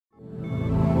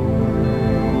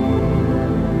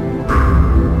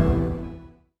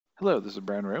Hello, this is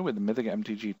Brian Rowe with the Mythic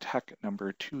MTG Tech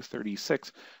number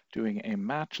 236, doing a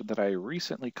match that I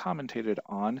recently commentated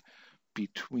on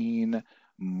between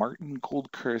Martin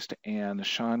Goldcurst and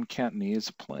Sean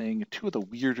Cantonese, playing two of the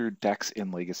weirder decks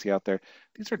in Legacy out there.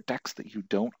 These are decks that you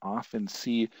don't often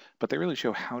see, but they really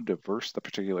show how diverse the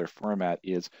particular format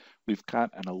is. We've got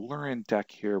an Aluren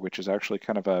deck here, which is actually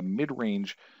kind of a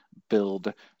mid-range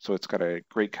build, so it's got a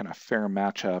great kind of fair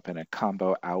matchup and a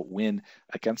combo out win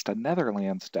against a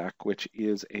Netherlands deck, which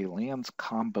is a lands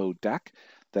combo deck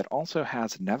that also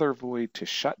has Nether Void to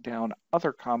shut down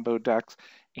other combo decks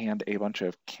and a bunch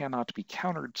of cannot be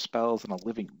countered spells and a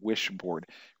Living Wish board.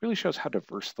 It really shows how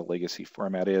diverse the Legacy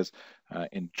format is.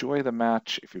 Enjoy the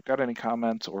match. If you've got any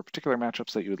comments or particular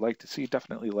matchups that you would like to see,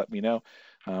 definitely let me know.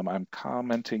 I'm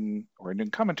commenting or doing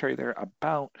commentary there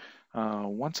about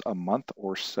once a month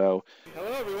or so.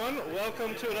 Hello everyone,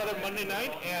 welcome to another Monday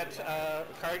night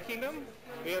at Card Kingdom.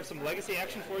 We have some Legacy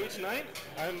action for you tonight.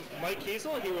 I'm Mike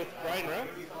Kiesel here with Brian Rowe.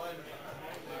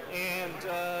 And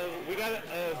we got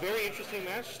a very interesting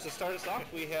match to start us off.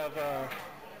 We have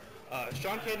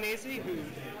Sean Cantonese, who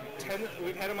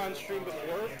we've had him on stream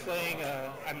before, playing,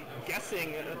 I'm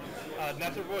guessing,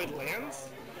 Nether Void lands,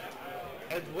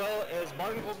 as well as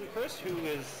Martin Goldcurst, who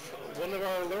is one of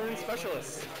our Aluren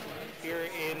specialists here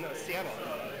in Seattle.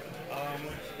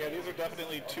 Yeah, these are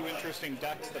definitely two interesting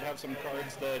decks that have some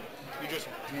cards that you just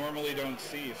normally don't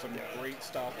see. Some great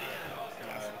stuff.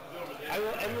 I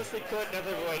will endlessly put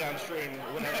Nether Void on stream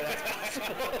whenever that's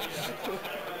possible.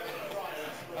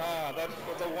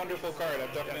 That's a wonderful card.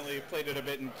 I've definitely played it a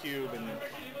bit in Cube, and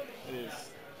it is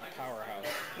a powerhouse.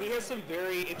 He has some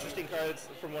very interesting cards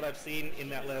from what I've seen in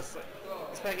that list.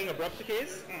 It's packing Abrupt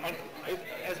Decays. It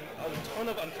has a ton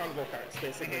of uncountable cards,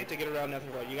 basically, to get around Nether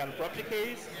Void. You got Abrupt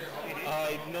Decays.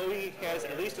 I know he has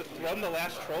at least a Thrun the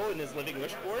Last Troll in his Living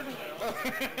Wish board.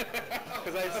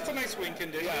 That's a nice win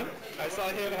condition. Yeah, I saw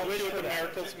him wish for the that.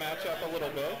 Miracles matchup a little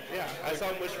bit. Yeah, I saw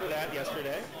him wish for that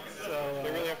yesterday. So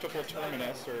they really have to pull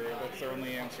Terminus, or that's their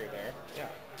only answer there. Yeah.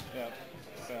 Yeah.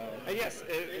 So. And yes,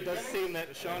 it does seem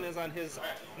that Sean is on his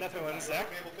Netherlands deck.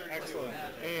 Excellent.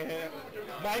 And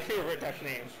my favorite deck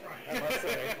name, I must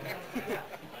say.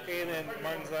 And then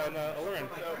Martin's on Aluren.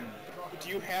 Do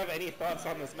you have any thoughts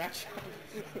on this matchup?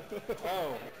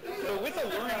 So with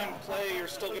Aluren in play, you're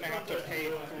still going to have to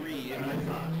pay 3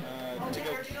 to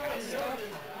go cast stuff.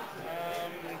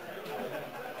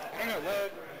 I don't know.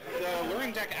 The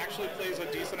Aluren deck actually plays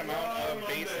a decent amount of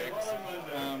basics,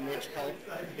 which help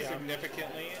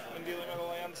significantly when dealing with a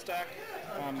lands deck.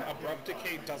 Abrupt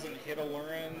Decay doesn't hit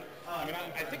Aluren. I mean,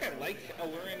 I think I like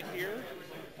Aluren here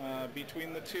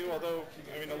between the two, although,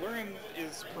 I mean, Aluren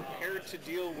is prepared to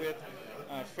deal with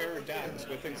fair decks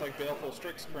with things like Baleful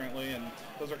Strix currently, and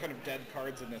those are kind of dead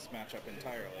cards in this matchup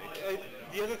entirely.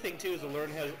 The other thing, too, is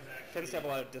Aluren tends to have a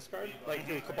lot of discard, like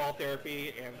through Cabal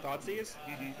Therapy and Thoughtseize.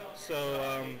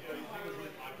 So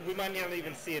we might not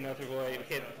even see another Void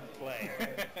hit play.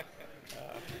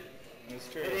 It's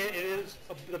true. It is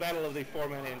the battle of the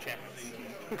 4-mana enchantments.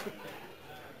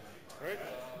 Right?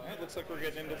 It looks like we're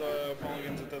getting into the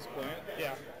mulligans at this point.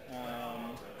 Yeah.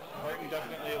 Martin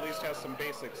definitely at least has some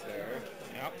basics there.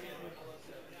 Yep.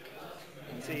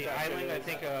 See, Island, I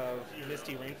think of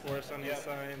Misty Rainforest on his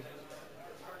side.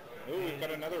 Oh, we've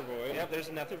got another Void. Yep, there's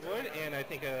another Void, and I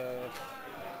think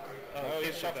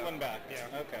he's shuffling back.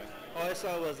 Yeah. Okay. All I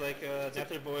saw was like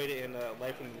Nether Void and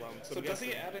Life and Loam. So does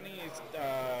he add any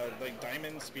like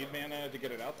diamond speed mana to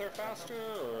get it out there faster,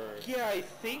 or? Yeah, I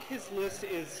think his list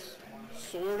is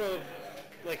sort of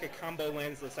like a combo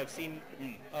lands list. I've seen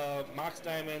Mox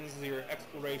Diamonds, your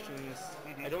Explorations.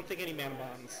 I don't think any mana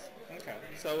bombs. Okay.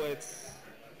 So it's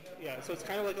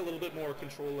kind of like a little bit more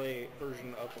control-a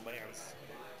version of the lands,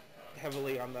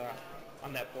 heavily on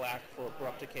that black for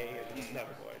Abrupt Decay and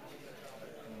Nether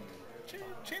Void.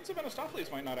 Chains of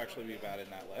Anastopheles might not actually be bad in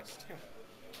that list.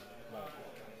 Yeah.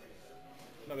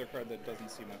 Another card that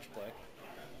doesn't see much play.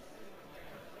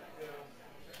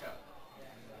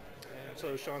 And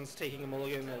so Sean's taking a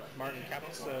mulligan of Martin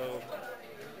Capped, so...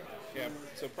 Yeah,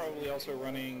 so probably also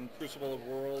running Crucible of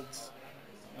Worlds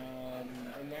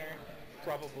in there.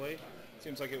 Probably.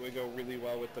 Seems like it would go really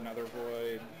well with the Nether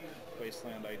Void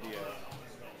Wasteland idea.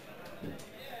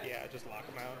 Yeah, just lock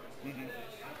him out.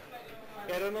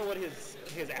 Yeah, I don't know what his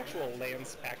actual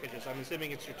lands package is. I'm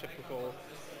assuming it's your typical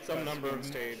some number of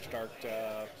stage, Dark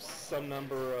Depths, some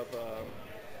number of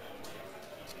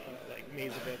like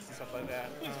Maze of Bits and stuff like that.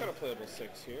 He's got a playable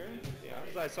 6 here.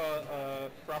 Yeah, I saw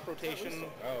crop rotation.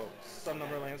 Some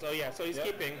number of lands. Oh yeah, so he's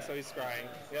keeping, so he's scrying.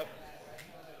 Yep.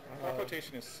 Crop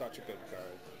rotation is such a good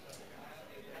card.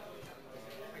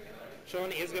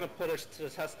 Sean is going to put us to the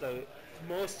test, though.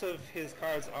 Most of his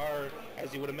cards are,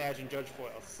 as you would imagine, judge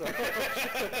foils. So.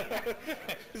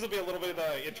 This will be a little bit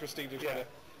interesting to try to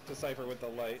decipher with the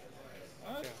light.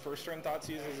 First turn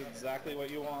Thoughtseize is exactly what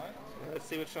you want. Let's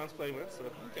see what Sean's playing with. So.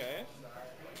 Okay.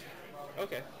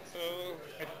 Okay. So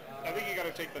I think you got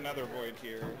to take the Nether Void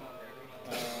here.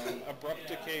 Abrupt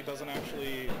Decay doesn't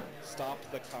actually stop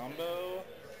the combo,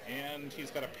 and he's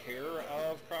got a pair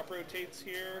of crop rotates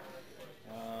here.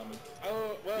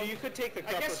 Oh well, you could take the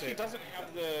crop I guess rotate.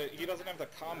 he doesn't have the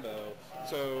combo,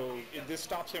 so this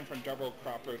stops him from double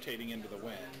crop rotating into the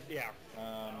win. Yeah.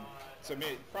 So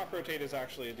crop rotate is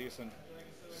actually a decent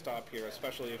stop here,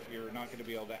 especially if you're not going to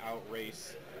be able to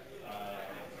outrace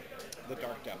the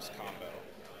Dark Depths combo.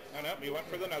 Oh no, he went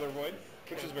for the Nether Void,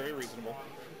 which is very reasonable.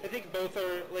 I think both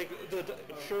are, like,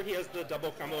 sure he has the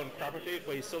double combo and crop rotate,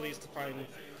 but he still needs to find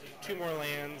 2 more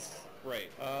lands.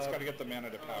 Right. It's got to get the mana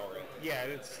to power it. Yeah,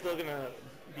 it's still going to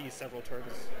be several turns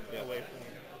away from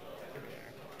him.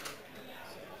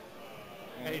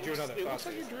 And he drew another. It looks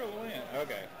like he drew a land.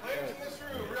 Okay. Play in this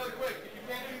room, really quick. If you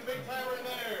can't do the big timer in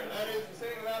there, that is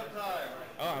saying out of time.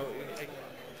 Oh,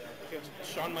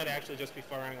 Sean might actually just be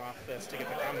firing off this to get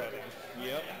the combo in.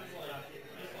 Yep.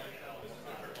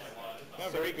 Yeah,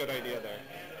 very good idea there.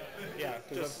 Yeah,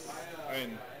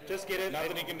 just get it.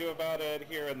 Nothing he can do about it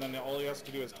here, and then all he has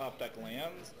to do is top deck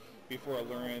lands before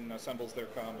Aluren assembles their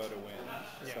combo to win.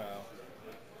 Yeah.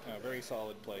 So, very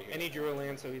solid play here. And he drew a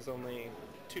land, so he's only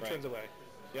 2 turns away.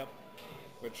 Yep.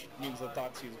 Which means the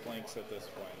Thoughtseize blanks at this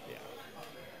point. Yeah.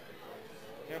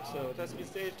 Yep, so it has to be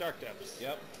stage Dark Depths.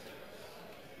 Yep.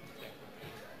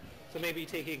 So maybe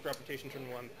taking Reputation turn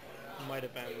 1 might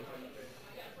have been better.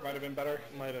 Might have been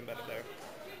better there.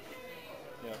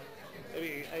 Yeah. I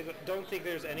mean, I don't think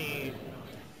there's any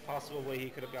possible way he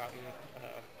could have gotten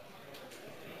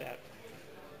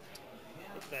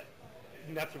that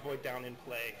Nether Void down in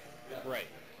play. Right.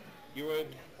 You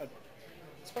would,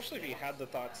 especially if he had the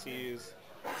Thoughtseize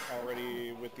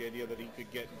already with the idea that he could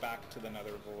get back to the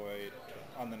Nether Void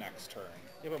on the next turn.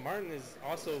 Yeah, but Martin is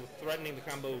also threatening the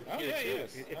combo here too,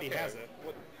 if he has it.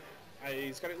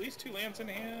 He's got at least 2 lands in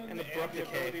hand And Abrupt the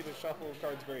Decay. ability to shuffle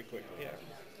cards very quickly. Yeah.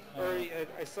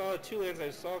 I saw 2 lands.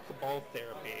 I saw Cabal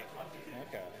Therapy.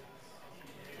 Okay.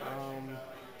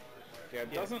 Yeah,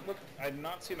 it doesn't look... I've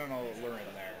not seen an Aluren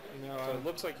there. No, So it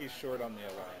looks like he's short on the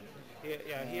Aluren.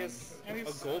 Yeah, he has and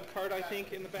a gold card, I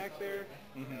think, in the back there.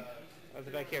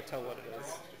 Mm-hmm. I can't tell what it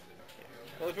is.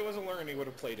 Well, if it was Aluren, he would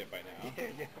have played it by now.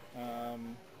 Yeah.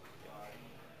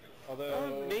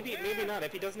 Although... maybe not.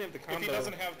 If he doesn't have the combo. If he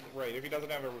doesn't have... Right, if he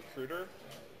doesn't have a recruiter.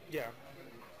 Yeah.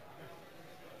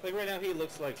 Like right now, he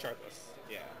looks like Sharpless.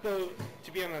 Yeah. Though,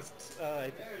 to be honest,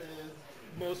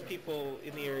 most people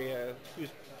in the area who's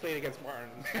played against Martin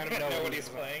kind of know what he's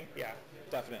playing. Yeah.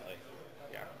 Definitely.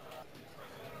 Yeah.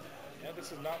 Yeah,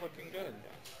 this is not looking good.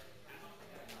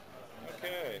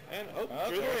 Okay. And,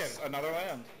 drew the land. Another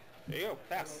land. There you go.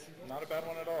 Pass. Not a bad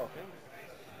one at all.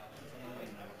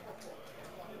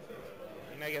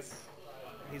 And I guess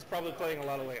he's probably playing a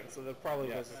lot of lands, so there probably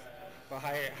was a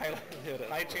high likelihood.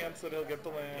 High chance that he'll get the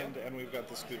land, and we've got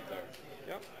the scoop there.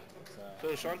 Yep.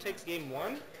 So Sean takes game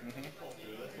 1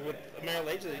 with Merit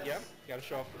Lage. Yeah, got to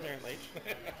show off the Merit Lage.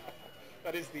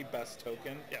 That is the best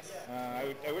token. Yes.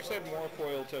 I wish they had more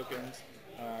foil tokens.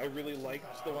 I really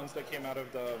liked the ones that came out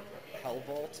of the Hell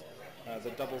Vault, the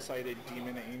double-sided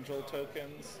Demon Angel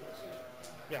tokens.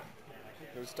 Yeah.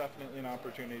 There's definitely an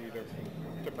opportunity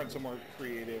to print some more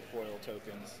creative foil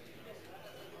tokens.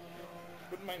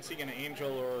 Wouldn't mind seeing an Angel,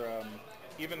 or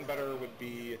even better would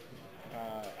be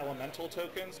Elemental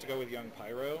tokens to go with Young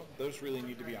Pyro. Those really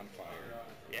need to be on fire.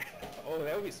 Yeah. Oh,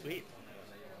 that would be sweet.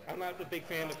 I'm not a big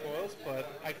fan of foils,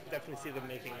 but I could definitely see them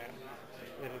making that.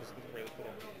 It was really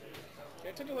cool.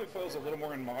 I tend to like foils a little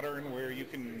more in Modern, where you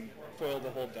can foil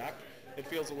the whole deck. It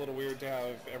feels a little weird to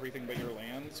have everything but your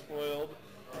lands foiled,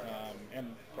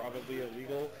 and probably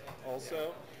illegal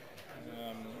also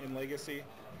in Legacy.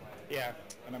 Yeah.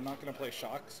 And I'm not going to play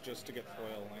Shocks just to get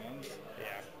foil lands.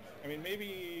 Yeah. I mean,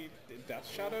 maybe Death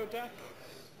Shadow deck?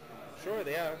 Sure,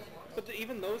 yeah. But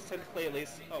even those tend to play at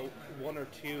least 1 or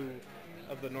 2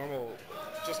 of the normal,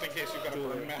 just in case you've got a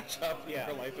burn matchup and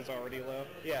your life is already low.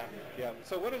 Yeah. Yeah.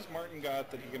 So what has Martin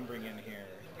got that he can bring in here?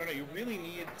 I don't know. You really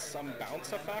need some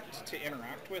bounce effect to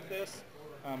interact with this,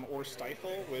 or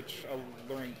Stifle, which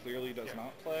Aluren clearly does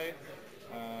not play.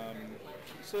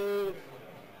 So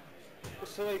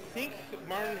I think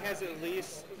Martin has at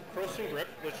least Corrosive Grip,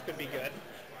 which could be good.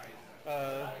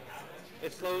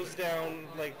 It slows down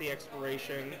like the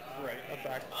expiration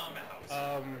effect.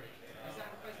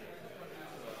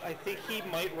 I think he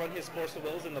might run his Force of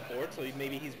Wills in the board, so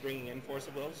maybe he's bringing in Force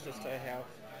of Wills just to have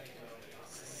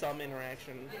some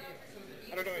interaction.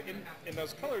 I don't know, in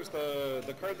those colors,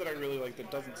 the card that I really like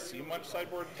that doesn't see much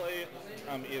sideboard play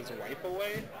is Wipe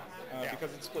Away.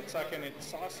 Because it's split second, it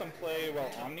saw some play while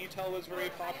Omnitel was very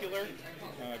popular,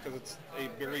 because it's a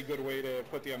very good way to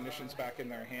put the Omniscience back in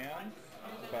their hand.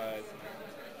 But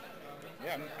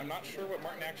yeah, I'm not sure what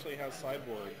Martin actually has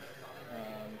sideboard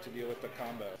to deal with the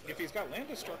combo. If he's got land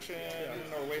destruction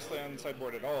or wasteland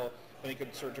sideboard at all, then he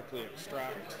could surgically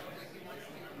extract.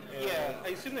 Yeah, I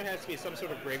assume there has to be some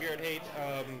sort of graveyard hate.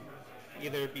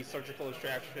 Either it be surgical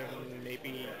extraction,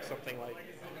 maybe something like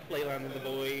Playland in the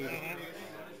Void.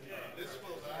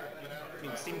 You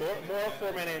can see more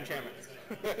 4-mana enchantments.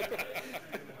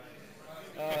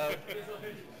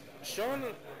 Sean,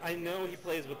 I know he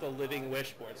plays with the Living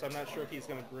Wish board, so I'm not sure if he's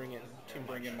going to bring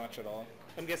in Much at all.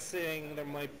 I'm guessing there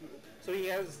might. So he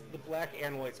has the black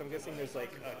and white. So I'm guessing there's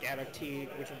like a Gaddock Teak,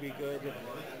 which would be good,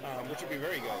 Which would be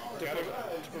very good.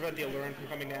 to prevent the Aluren from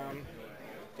coming down.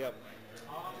 Yep.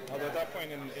 Although at that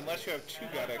point, unless you have two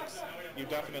Gaddocks, you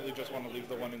definitely just want to leave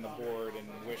the one in the board and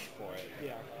wish for it.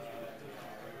 Yeah.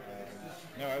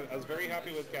 No, I was very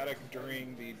happy with Gaddock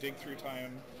during the dig through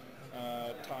time,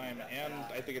 and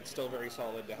I think it's still very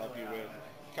solid to help you with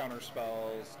counter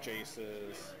spells,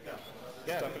 Jaces. Yeah.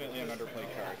 It's definitely an underplay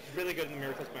card. Really good in the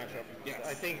Miracles matchup. Yes.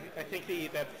 I think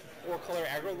that 4-color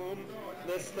aggro loom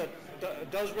list that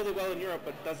does really well in Europe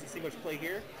but doesn't see much play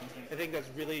here. I think that's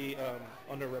really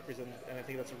underrepresented, and I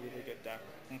think that's a really good deck.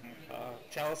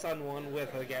 Chalice on 1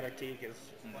 with a Gaddock Teak is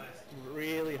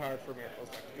really hard for Miracles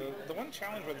deck. The one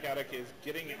challenge with Gaddock is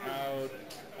getting it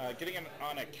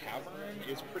on a Cavern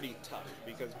is pretty tough,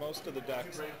 because most of the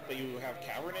decks that you have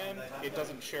Cavern in, it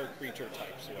doesn't share creature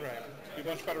types with. Right. It'd be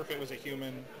much better if it was a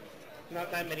human.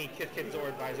 Not that many Kithkins or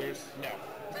Advisors. No.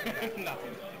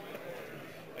 Nothing.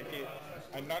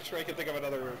 I'm not sure I can think of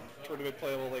another tournament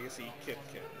playable legacy kit.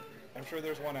 I'm sure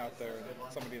there's one out there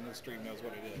that somebody in the stream knows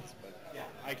what it is, but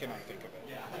I cannot think of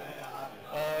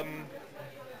it.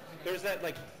 There's that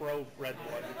like pro red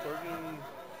one.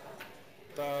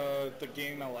 The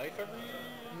gain a life every?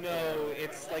 No,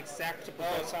 it's like sack to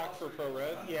prevent. Oh, sack for pro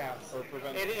red? Yeah. Or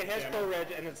prevent. It has pro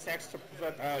red and it sacks to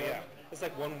prevent. Oh yeah. It's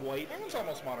like 1 white. That one's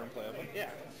almost modern playable. Yeah.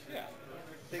 Yeah.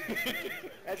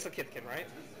 That's a Kitkin, right?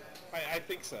 I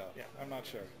think so. Yeah. I'm not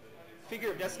sure.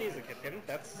 Figure of Destiny is a Kitkin.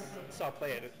 That's saw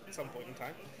play at some point in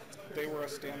time. They were a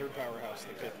standard powerhouse,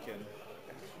 the Kitkin,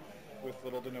 with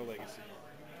little to no legacy.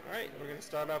 All right, we're gonna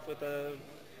start off with a.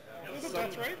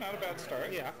 That's right. Not a bad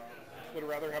start. Yeah. Would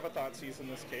rather have a Thoughtseize in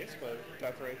this case, but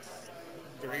Deathright's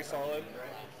very solid,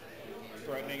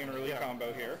 threatening an early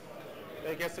combo here.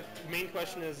 I guess the main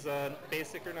question is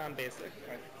basic or non-basic.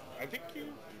 I think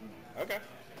you. Okay.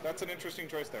 That's an interesting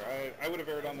choice there. I would have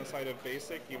erred on the side of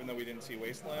basic, even though we didn't see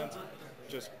Wastelands.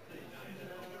 Just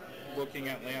looking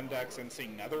at land decks and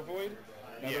seeing Nether Void.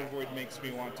 Nether Void makes me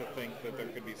want to think that there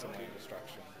could be some land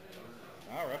destruction.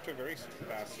 Oh, we're up to a very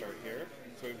fast start here.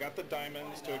 So we've got the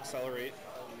diamonds to accelerate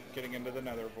getting into the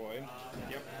Nether Void.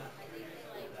 Yep.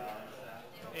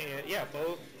 And yeah,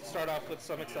 both start off with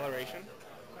some acceleration.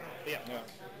 Yeah.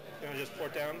 Gonna just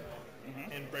port down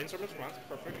and brainstorm response.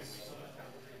 Perfect.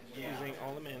 Using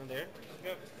all the mana there.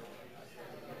 Yep.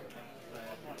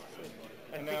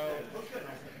 And now,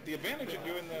 the advantage of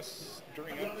doing this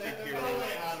during upkeep here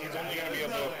is he's only going to be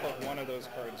able to put one of those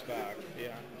cards back.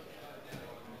 Yeah.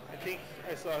 I think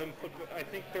I saw him put. I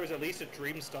think there was at least a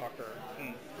Dreamstalker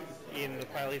in the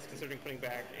pile he's considering putting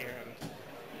back, and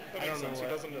That makes sense. He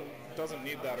doesn't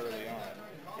need that early on.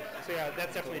 So yeah,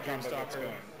 that's definitely So the combo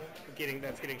Dreamstalker. that's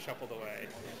That's getting shuffled away,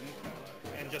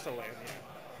 and just a land. Yeah.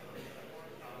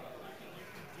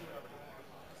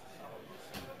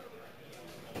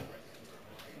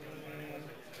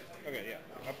 Okay,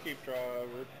 yeah. Upkeep draw.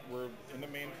 We're in the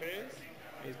main phase.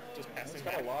 He's just passing. He's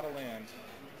got a lot of land.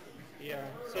 Yeah.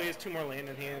 So he has 2 more land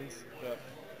in hands. Yep.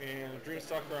 And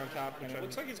Dreamstalker on top. And it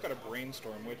looks like he's got a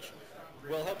Brainstorm, which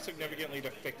will help significantly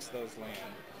to fix those land.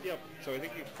 Yep. So I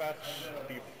think you fetch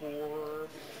before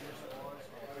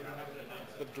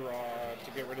the draw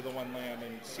to get rid of the 1 land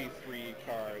and see 3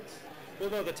 cards.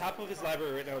 Well, no, the top of his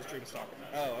library right now is Dreamstalker.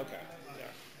 Oh, okay. Yeah.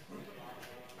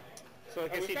 So I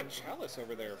guess we've got Chalice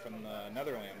over there from the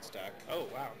Netherlands deck. Oh,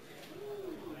 wow.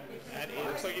 That is...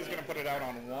 Looks like he's going to put it out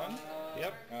on 1.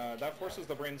 Yep. That forces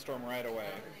the Brainstorm right away.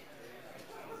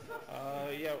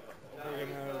 Yeah, we're going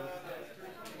to...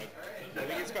 I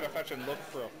think he's got to fetch and look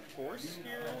for a force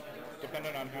here,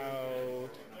 depending on how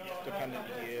dependent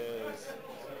he is.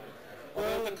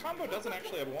 Well, the combo doesn't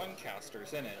actually have 1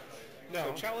 casters in it. No.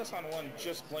 So Chalice on 1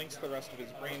 just blinks the rest of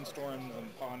his Brainstorms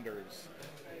and Ponders.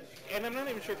 and I'm not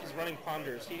even sure if he's running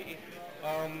Ponders.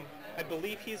 I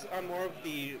believe he's on more of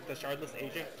the Shardless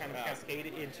Agent kind of cascade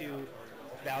into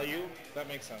value. That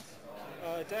makes sense.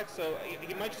 Deck, so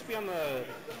he might just be on the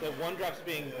one drops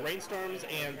being Brainstorms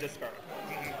and Discard.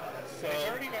 So he's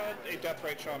already got a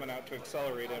Deathrite Shaman out to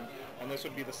accelerate him, and this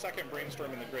would be the second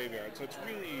Brainstorm in the graveyard, so it's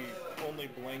really only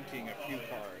blanking a few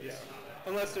cards. Yeah.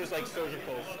 Unless there's like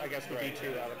Surgicals, I guess would be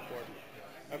 2 out of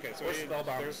 4. Okay, so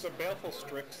there's a Baleful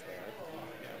Strix there.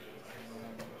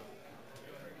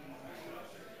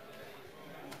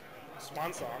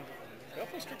 Swan Song.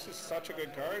 Baleful Strix is such a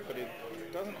good card, but it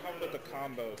doesn't help with the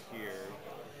combo here.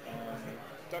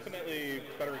 Definitely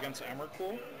better against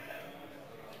Emrakul.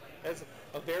 That's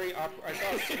a very awkward.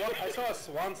 I saw a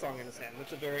Swan Song in his hand.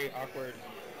 That's a very awkward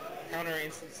counter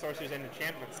instant sorceries and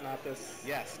enchantments. Not this.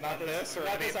 Yes, not this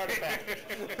artifact.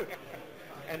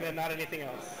 And then not anything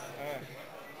else.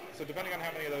 So depending on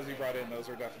how many of those you brought in, those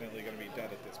are definitely going to be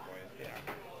dead at this point. Yeah.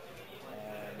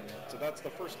 So that's the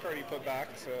first card he put back,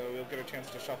 so we'll get a chance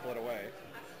to shuffle it away,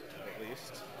 at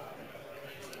least.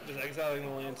 Just exiling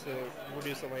the land to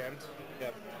reduce the land.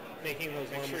 Yep. Making those.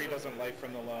 Make sure he doesn't life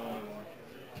from the loan.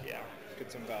 Yeah.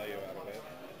 Get some value out of it.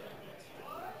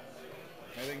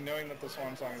 I think knowing that the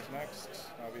Swan Song is next,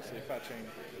 obviously fetching.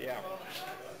 Yeah.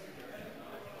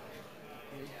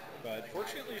 But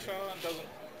fortunately, Sean doesn't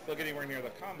look anywhere near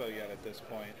the combo yet at this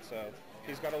point, so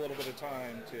he's got a little bit of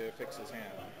time to fix his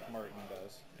hand. Martin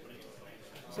does.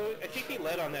 So I think he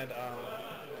led on that.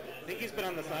 I think he's been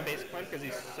on this non-basic point because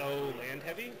he's so land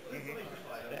heavy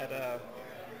that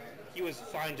he was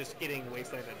fine just getting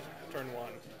wastelanded turn 1.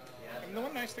 And the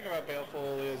one nice thing about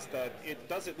Baleful is that it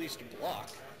does at least block.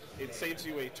 It saves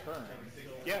you a turn.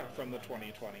 Yeah, from the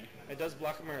 2020. It does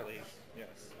block him early. Yes.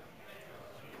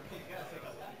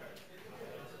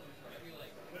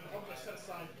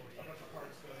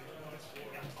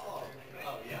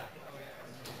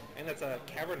 And it's a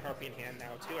Cavern Harpy in hand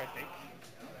now too, I think.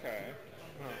 Okay.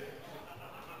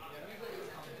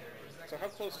 So how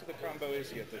close to the combo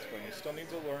is he at this point? He still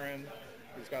needs Aluren.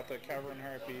 He's got the Cavern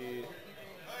Harpy.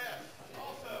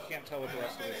 I can't tell what the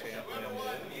rest of his hand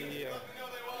is.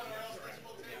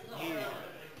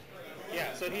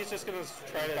 Yeah, so he's just going to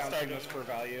try to start this for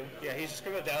value. Yeah, he's just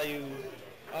going to value.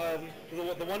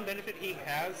 The one benefit he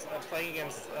has of playing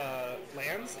against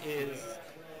lands is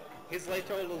his life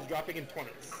total is dropping in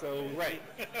 20s. So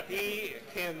he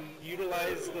can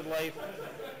utilize the life,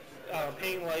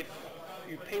 paying life.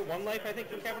 You pay 1 life, I think,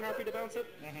 from Cavern Harpy to bounce it.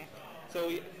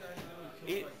 So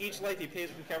each life he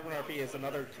pays from Cavern Harpy is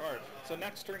another card. So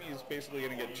next turn he's basically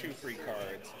going to get 2 free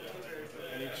cards,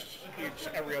 and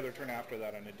every other turn after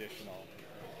that an additional.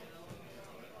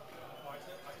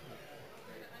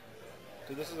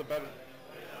 So this is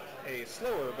a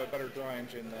slower but better draw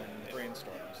engine than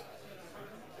Brainstorms.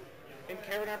 And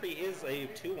Cavern Harpy is a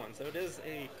 2/1, so it is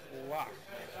a clock.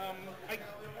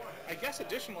 I guess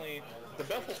additionally, the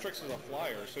Baleful Strix is a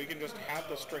flyer, so you can just have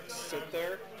the Strix sit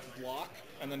there, block,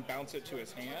 and then bounce it to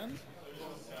his hand.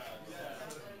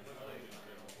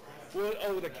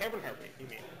 Well, the Cavern Harpy, you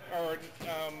mean? Or,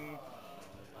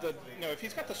 if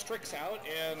he's got the Strix out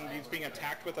and he's being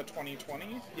attacked with a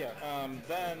 2020,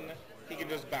 then he can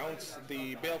just bounce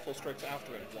the Baleful Strix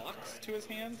after it blocks to his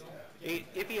hand.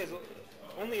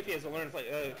 Only if he has a learned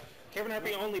play. Cavern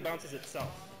Harpy only bounces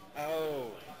itself.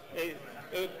 Oh. It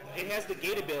has the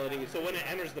gate ability, so when it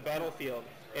enters the battlefield,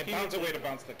 he needs a way to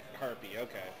bounce the Harpy.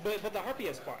 Okay. But the Harpy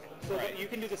is fine, so that you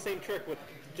can do the same trick with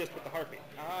the Harpy.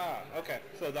 Ah, okay.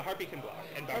 So the Harpy can block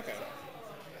and bounce itself.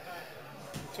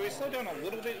 So he's slowed down a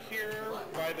little bit here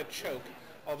by the choke.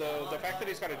 Although the fact that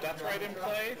he's got a Deathrite in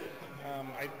play,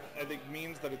 I think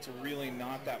means that it's really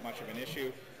not that much of an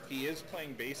issue. He is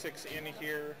playing basics in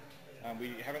here.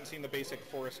 We haven't seen the basic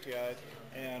forest yet,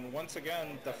 and once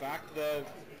again, the fact that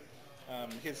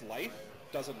his life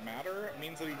doesn't matter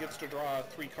means that he gets to draw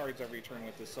 3 cards every turn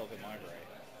with his Sylvan Library.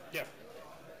 Yeah.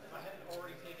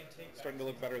 Starting to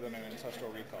look better than an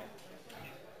Ancestral Recall.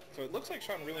 So it looks like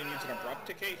Sean really needs an Abrupt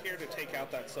Decay here to take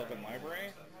out that Sylvan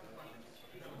Library.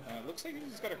 It looks like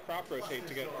he's got a Crop Rotate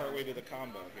to get partway to the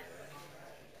combo here.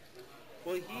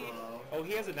 Well,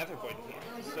 he has a Nether Void in here,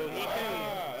 so he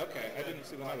can. Okay, I didn't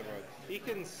see the Nether Void. He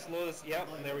can slow this. Yep,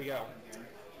 there we go.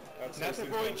 That's Nether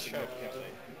Void choke.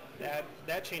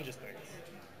 That changes things.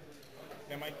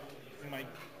 Yeah,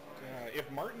 if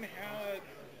Martin had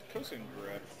Kosen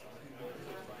Grip,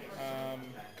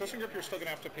 you're still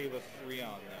gonna have to pay the 3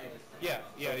 on that. Yeah,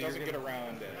 so it doesn't get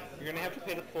around it. You're gonna have to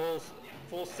pay the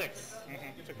full 6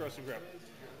 to Kosen Grip.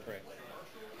 Right.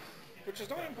 Which is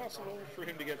not impossible for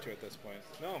him to get to at this point.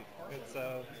 No, it's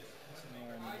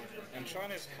And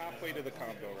Sean is halfway to the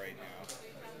combo right now.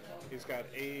 He's got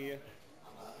a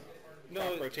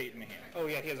crop rotate in hand. Oh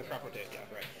yeah, he has a crop rotate. Yeah,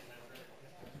 right.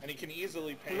 And he can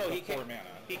easily pay no, the he 4 can't, mana.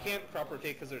 He can't crop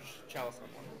rotate because there's Chalice on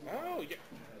one. Oh yeah.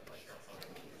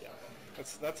 Yeah.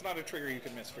 That's not a trigger you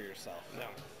can miss for yourself. No.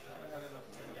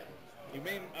 You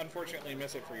may unfortunately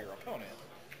miss it for your opponent.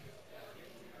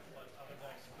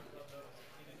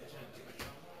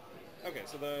 Okay,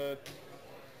 so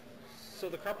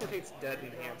the crop rotate's dead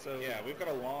in hand. So yeah, we've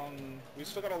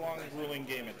still got a long ruling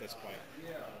game at this point.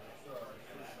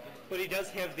 But he does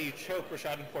have the choke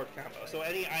Rashad and Port combo, so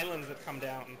any islands that come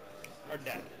down are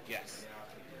dead. Yes.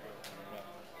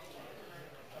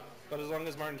 But as long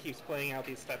as Martin keeps playing out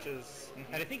these fetches,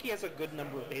 and I think he has a good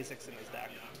number of basics in his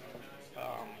deck.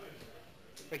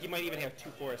 Like he might even have 2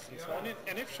 forests and so on.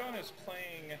 And if Sean is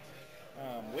playing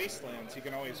Wastelands, he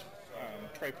can always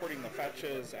try porting the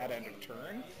fetches at end of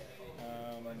turn.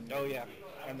 Oh yeah.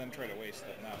 And then try to waste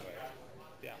them that way.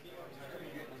 Yeah.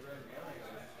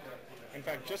 In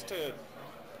fact, just to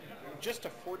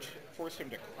force him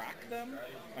to crack them,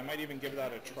 I might even give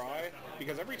that a try,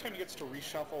 because every time he gets to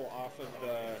reshuffle off of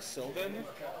the Sylvan,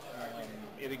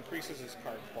 it increases his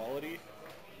card quality.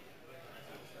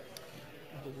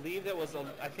 I believe that was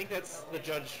I think that's the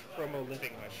Judge promo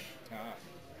Living Wish. Ah.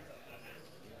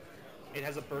 It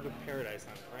has a Bird of Paradise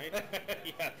on it, right?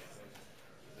 Yes.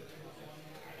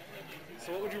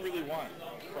 So what would you really want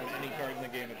from any card in the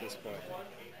game at this point?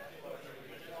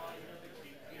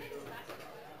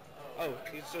 Oh,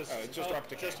 it's just Abrupt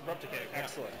Decay. Just Abrupt Decay.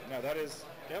 Excellent. Yeah.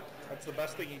 No, that's the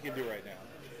best thing you can do right now.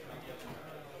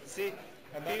 See,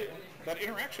 and that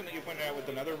interaction that you pointed out with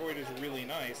the Nether Void is really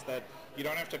nice, that you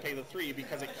don't have to pay the 3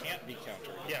 because it can't be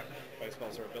countered by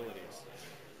spells or abilities.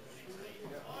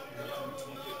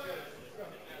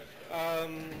 I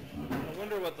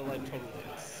wonder what the life total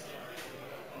is.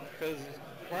 Because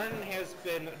Martin has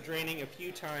been draining a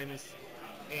few times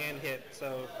and hit,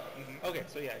 so... Okay,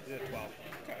 so yeah, he's at 12.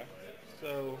 Okay.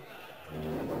 So...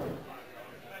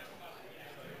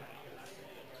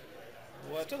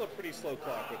 Well, still a pretty slow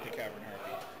clock with the Cavern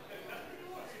Harpy.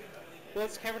 Well,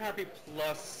 it's Cavern Harpy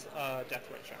plus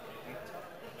Deathrite Shot.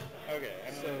 Okay,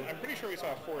 and so I'm pretty sure we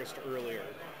saw a forest earlier.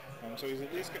 So he's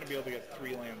at least going to be able to get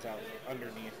 3 lands out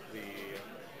underneath the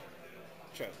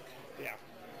choke. Yeah.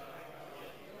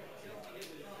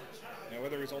 Now,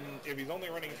 if he's only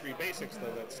running 3 basics,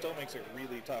 though, that still makes it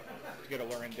really tough to get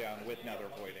Aluren down with Nether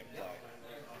Void in play.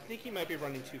 I think he might be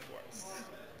running 2 forests,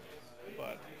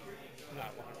 but I'm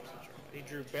not 100% sure. He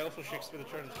drew Baleful Shakes for the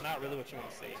turn. It's not really what you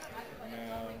want to see.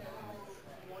 No.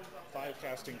 5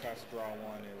 casting cost draw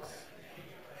 1 is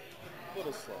a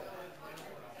little slow.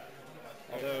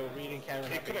 Although reading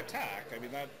Cavern it could attack. I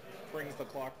mean, that brings the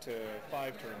clock to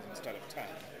 5 turns instead of 10.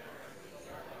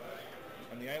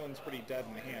 And the island's pretty dead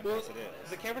in hand as it is.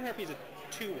 The Cavern Harpy is a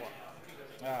 2-1.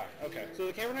 Ah, okay. So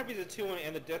the Cavern Harpy is a 2-1,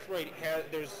 and the Deathrite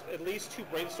there's at least 2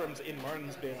 Bravestorms in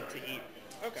Martin's bin to eat.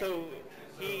 Okay. So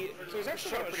he's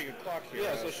actually got a pretty good clock here.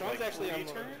 Yeah, so Sean's like actually on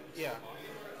turns? Yeah.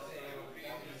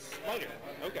 Smiter.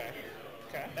 Okay.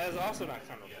 That is also not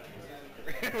counterable.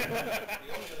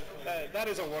 That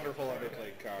is a wonderful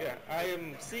underplayed card. Yeah, I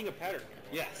am seeing a pattern.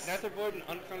 Yes. Nether Void and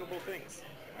uncounterable things.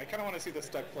 I kind of want to see this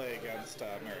deck play against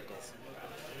Miracles.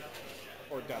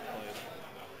 Or Deathblade.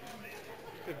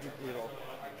 Could be brutal.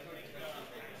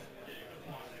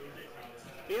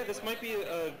 Yeah, this might be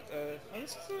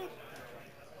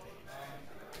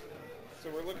So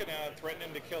we're looking at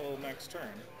threatening to kill next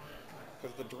turn.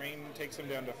 Because the drain takes him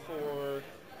down to 4,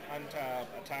 untap,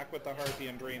 attack with the Harpy,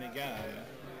 and drain again.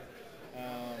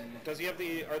 Does he have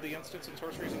are the instants and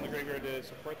sorceries in the graveyard to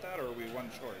support that, or are we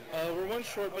 1 short? We're 1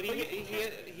 short, but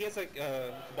he has like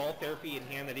ball therapy in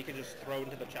hand that he can just throw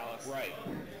into the chalice. Right.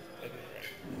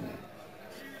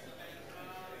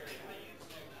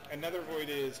 And Nether Void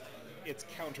it's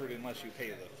countered unless you pay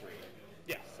the 3.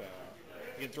 Yeah. So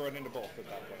you can throw it into both at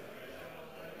that point.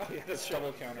 Oh yeah, that's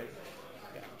double countered.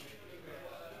 Yeah.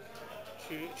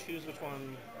 Choose which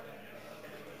one.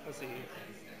 Let's see. Is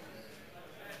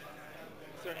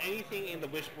there anything in the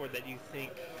wish board that you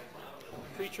think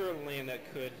creature or land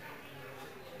that could?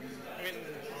 I mean,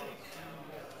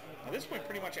 at this point,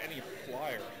 pretty much any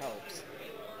flyer helps,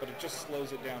 but it just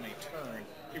slows it down a turn.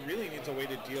 He really needs a way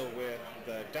to deal with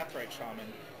the Deathrite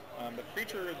Shaman. The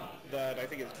creature that I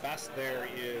think is best there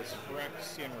is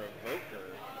Phyrexian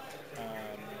Revoker,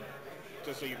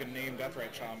 just so you can name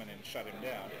Deathrite Shaman and shut him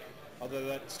down. Although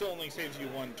that still only saves you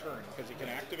 1 turn, because you can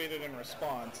activate it in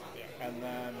response, and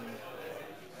then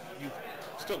you've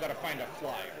still got to find a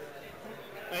flyer.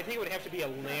 And I think it would have to be a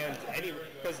land,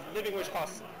 because Living Wish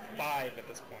costs 5 at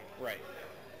this point. Right.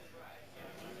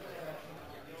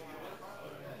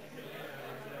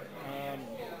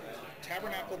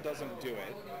 Tabernacle doesn't do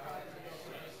it,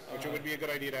 which it would be a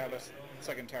good idea to have a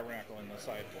second Tabernacle in the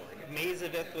sideboard. Maze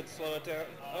of Ith would slow it down.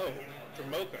 Oh,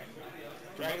 Dramoka.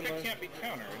 Dramoka can't be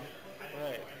countered.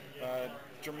 Right.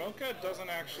 Dramoka doesn't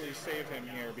actually save him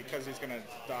here because he's going to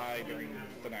die during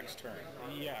the next turn.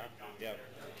 Yeah. Yep.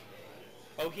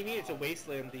 Oh, he needed to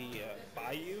wasteland the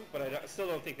Bayou, but I still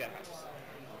don't think that helps.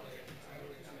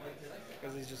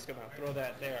 Because he's just going to throw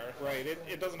that there. Right,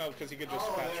 it doesn't help because he could just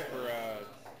fetch for...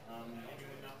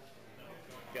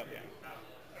 Yep.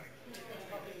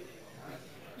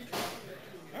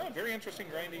 Oh, very interesting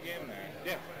grindy game there.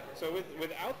 Yeah. So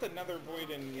without the Nether Void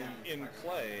in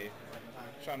play,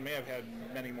 Sean may have had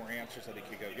many more answers that he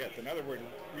could go get. The Nether Void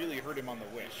really hurt him on the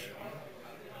Wish.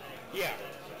 Yeah.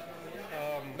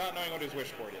 Not knowing what his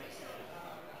Wish board is.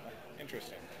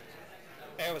 Interesting.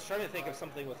 I was trying to think of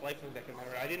something with lifelink that can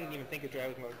matter. I didn't even think of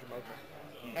Dragon Mode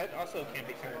Dramoka. That also can't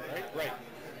be countered, right? Right.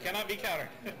 Cannot be countered.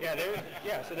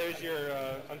 So there's your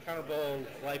uncounterable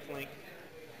lifelink.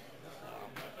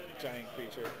 Giant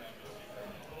creature.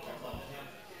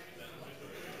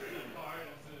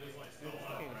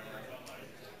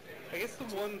 I guess the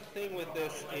one thing with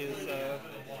this is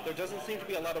there doesn't seem to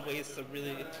be a lot of ways to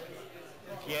really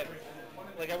get...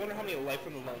 Like, I wonder how many Life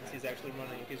from the Lungs he's actually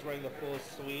running. If he's running the full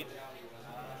suite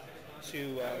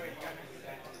to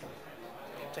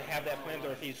have that planned,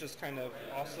 or if he's just kind of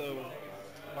also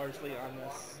largely on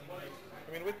this.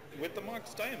 I mean, with the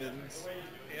Mox Diamonds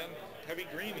and heavy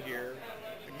green here,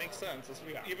 it makes sense.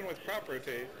 Even with crop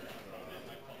rotate,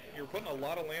 you're putting a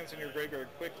lot of lands in your graveyard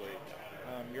quickly.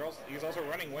 He's also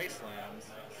running Wastelands,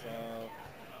 so...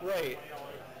 Right.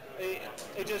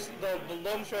 It just, the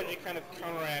loam strategy kind of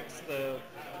counteracts the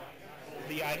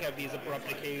I have these abrupt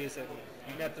decays and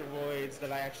Nether Voids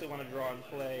that I actually want to draw and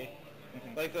play.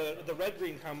 Mm-hmm. Like the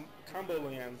red-green combo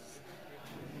lands,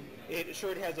 it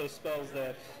has those spells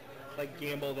that, like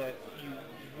Gamble, that you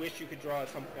wish you could draw at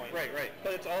some point. Right.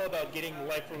 But it's all about getting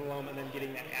Life from the Loam and then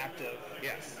getting that active.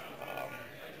 Yes.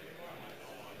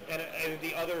 And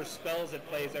the other spells it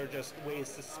plays are just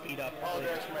ways to speed up.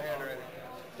 Apologize for my handwriting.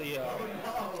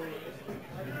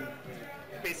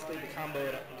 Basically the combo.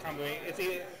 It's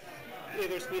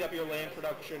either speed up your land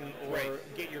production or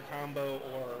get your combo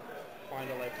or find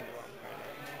a Life from the Loam.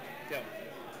 Yeah.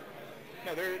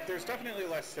 No, there's definitely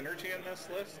less synergy in this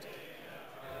list.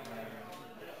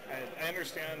 I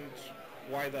understand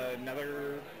why the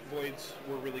Nether Voids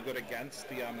were really good against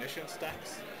the Omniscience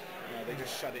decks. They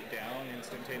just shut it down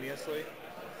instantaneously.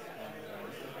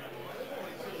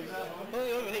 Well,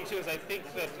 the other thing too is I think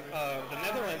that the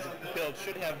Netherlands build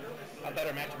should have a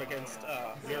better matchup against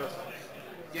Miracles.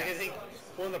 Yes. I think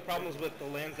one of the problems with the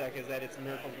Lands deck is that its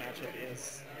Miracles matchup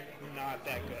is not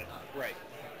that good. Right.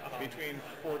 Between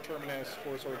 4 Terminus,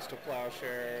 4 Swords to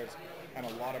Plowshares, and a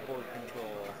lot of board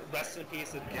control. Rest in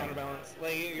Peace and Counterbalance.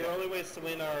 Like, your only ways to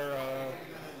win are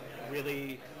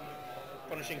really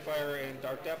Punishing Fire and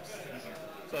Dark Depths.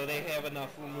 Mm-hmm. So they have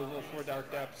enough removal for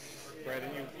Dark Depths. Right,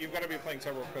 and you've got to be playing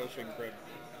several Coaching Grid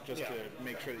just to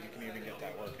make sure that you can even get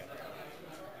that working.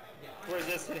 Whereas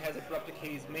this, it has Abrupt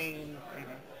Decay's main.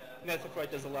 Mm-hmm. Netherflight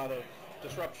does a lot of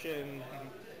disruption. Mm-hmm.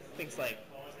 Things like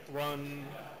Thrun.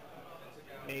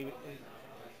 Maybe,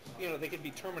 they could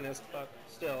be Terminus, but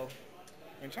still.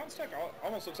 I mean, Sean's deck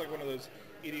almost looks like one of those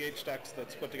EDH decks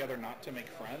that's put together not to make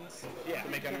friends. Yeah. To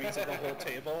make enemies of the whole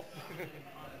table.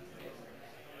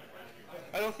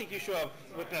 I don't think you show up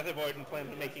with Nether Void and plan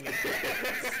on making it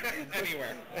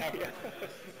anywhere, ever.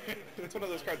 It's one of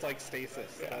those cards like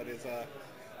Stasis that is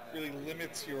really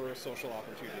limits your social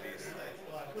opportunities.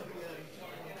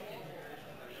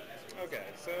 Okay,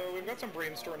 so we've got some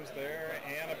Brainstorms there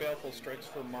and a Baleful Strikes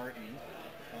for Martin.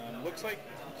 Looks like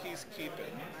he's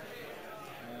keeping.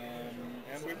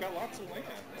 And we've got lots of lands.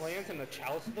 Lands in the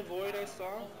Chalice of the Void I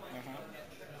saw.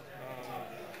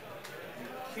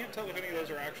 Can't tell if any of those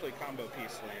are actually combo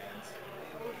piece lands.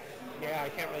 Yeah, I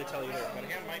can't really tell either. But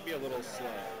hand might be a little slow.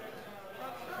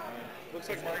 Looks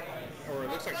like Martin, or it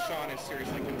looks like Sean is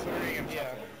seriously considering him.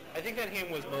 Yeah, I think that hand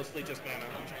was mostly just mana.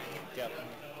 Yep.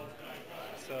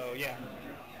 So yeah.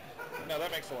 No,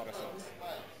 that makes a lot of sense.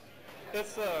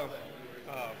 That's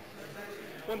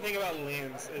one thing about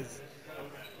lands is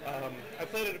I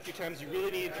played it a few times. You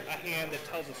really need a hand that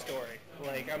tells a story.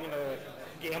 Like I'm gonna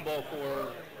gamble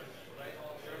for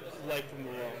Life from the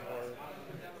Loam, or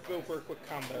go for a quick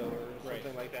combo, or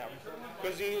something like that.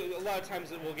 Because a lot of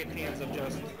times it will get hands of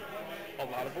just a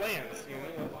lot of lands.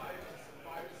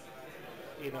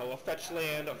 A fetch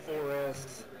land, a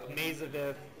forest, a Maze of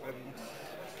Ith, and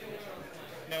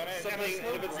a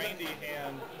slow grindy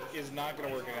hand is not going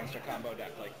to work against a combo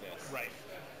deck like this. Right.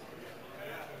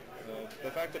 So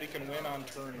the fact that he can win on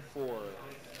turn 4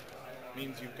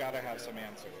 means you've got to have some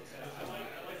answers.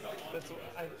 That's the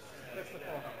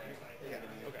call. Yeah.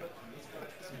 Okay.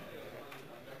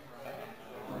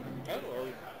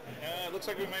 It looks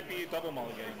like we might be double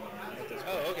mulliganing at this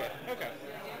point. Oh, okay. Okay.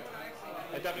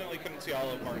 I definitely couldn't see all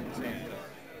of Martin's hand.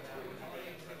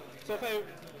 So if I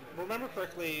remember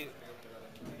correctly,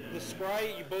 the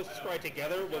scry, you both scry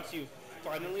together once you've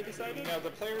finally decided? No,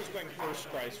 the player's going first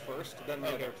scries first, then the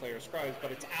other player scries,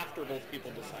 but it's after both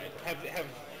people decide. Have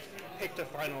picked a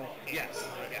final hand. Yes.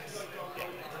 Yes. Yeah.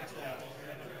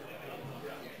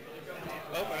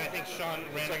 Oh, and I think Sean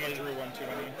Looks like randomly I drew one too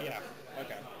many. Yeah.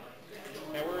 Okay.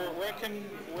 Now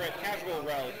we're at casual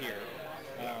rel here,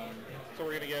 so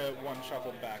we're gonna get one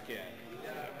shuffled back in,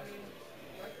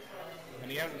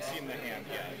 and he hasn't seen the hand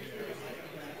yet.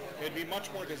 It'd be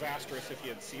much more disastrous if he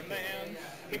had seen the hand,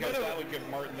 because that would give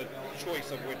Martin the choice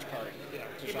of which card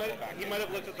to shuffle back in. He might have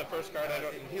looked at the first card.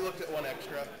 He looked at one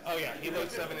extra. Oh yeah, He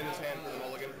put 7 in his hand for the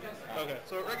mulligan. Okay.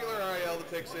 So at regular RIL, the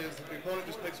fix is the opponent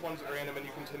just picks ones at random and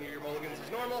you continue your mulligans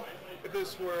as normal. If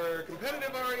this were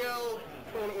competitive RIL,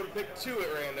 the opponent would pick 2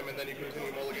 at random and then you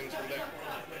continue mulligans from there.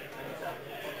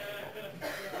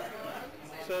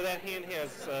 So that hand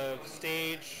has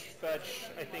stage,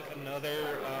 fetch, I think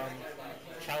another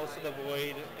Chalice of the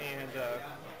Void, and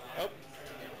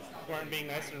Martin being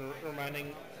nice and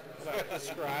reminding about the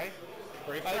scry.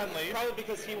 Very friendly. Probably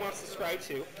because he wants to scry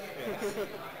too.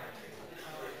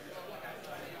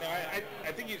 Now,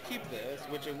 I think you keep this,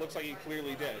 which it looks like you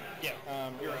clearly did. Yeah.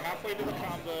 You're halfway to the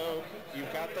combo.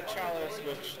 You've got the Chalice,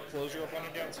 which slows your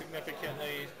opponent down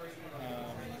significantly.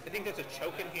 I think there's a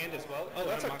choke in hand as well. Oh,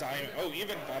 that's a diamond. Oh,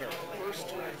 even better. First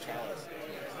turn Chalice.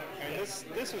 I mean,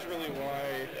 this is really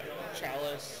why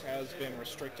Chalice has been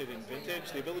restricted in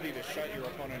Vintage. The ability to shut your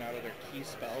opponent out of their key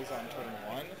spells on turn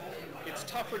 1. It's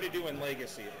tougher to do in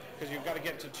Legacy, because you've got to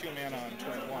get to 2 mana on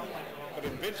turn 1. But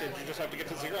in Vintage, you just have to get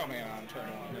to 0 mana on turn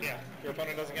 1. And Yeah. your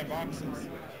opponent doesn't get boxes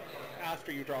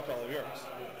after you drop all of yours.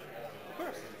 Of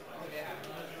course.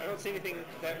 I don't see anything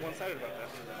that one-sided about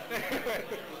that.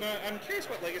 No, I'm curious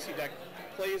what Legacy deck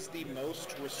plays the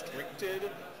most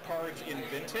restricted cards in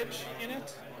Vintage in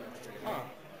it. Huh.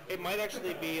 It might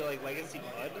actually be like Legacy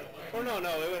Blood. Or no,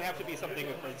 it would have to be something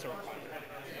with Brainstorm Ponder.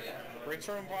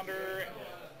 Brainstorm and Ponder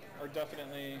are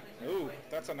definitely... Ooh,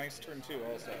 that's a nice turn too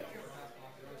also.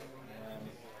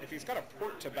 If he's got a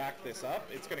port to back this up,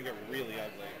 it's going to get really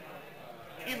ugly.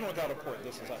 Even without a port,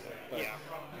 this is ugly. But Yeah.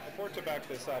 a port to back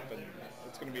this up, and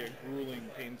it's going to be a grueling,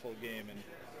 painful game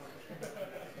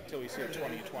until we see a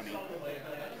 2020.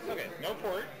 Okay, no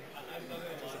port.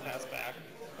 Just a pass back.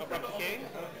 Abrupt Decay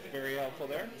Very helpful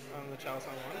there. on the Chalice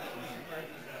on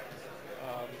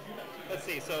 1. Let's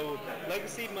see, so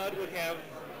Legacy Mud would have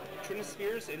Trinity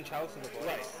Spheres and Chalice of the Void.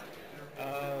 Right.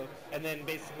 And then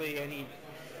basically any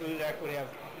blue deck would have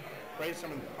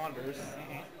Brainstorm and Ponders.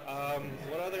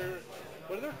 What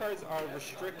other cards are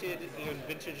restricted in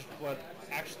Vintage but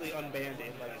actually unbanned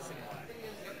in Legacy?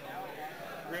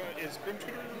 Is Grim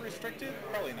Tutor restricted?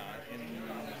 Probably not in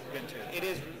Vintage. It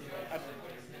is.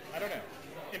 I don't know.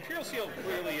 Imperial Seal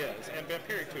clearly is, and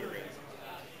Vampiric Tutor is.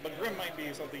 But Grim might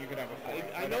be something you could have a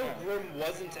for. I know Grim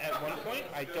wasn't at one point.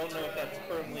 I don't know if that's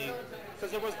firmly...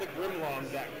 Because there was the Grimlong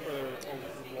deck for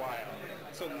a while.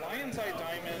 So Lion's Eye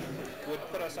Diamond would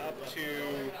put us up to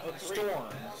Storm.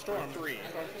 Storm 3.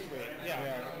 Storm 3.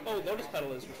 Yeah. Oh, Lotus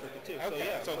Petal is restricted too. Okay,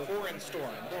 So yeah. so 4 in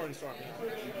Storm. 4 in Storm.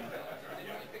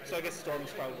 So I guess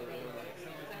Storm's probably really nice.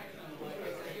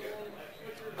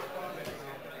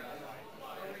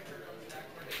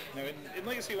 Now, in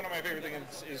Legacy, one of my favorite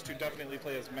things is to definitely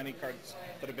play as many cards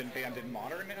that have been banned in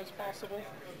Modern as possible.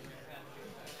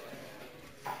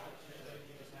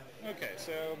 Okay,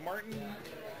 so Martin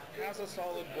has a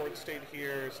solid board state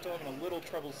here, still having a little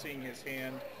trouble seeing his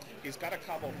hand. He's got a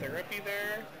Cobble Therapy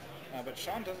there, but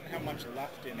Sean doesn't have much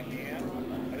left in hand.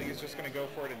 I think he's just going to go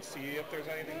for it and see if there's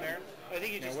anything there. I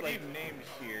think you Now, just what like... do you name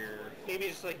here? Maybe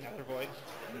just like Nether Void.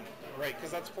 Right,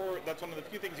 because that's one of the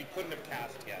few things he couldn't have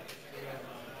cast yet.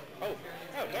 Oh,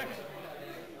 Diamond.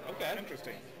 Okay,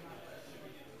 interesting.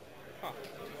 Huh.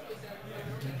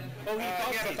 Oh, he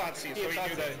had a Thoughtseize, so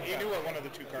he knew what one of the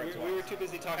two cards was. We were too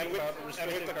busy talking about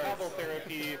restricted and with the cards. Cobble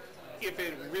Therapy, if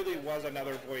it really was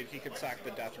another Void, he could sack the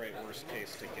Death Ray worst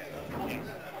case to get it. Yeah.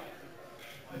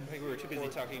 I think we were too busy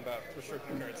talking about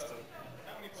restricted cards to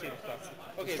see the thoughts.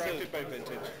 Okay, Distracted by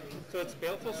Vintage. So it's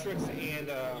Baleful Strix and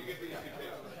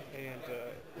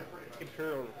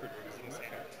Imperial Recruiter in his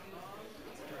hand.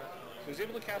 So he's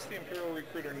able to cast the Imperial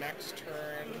Recruiter next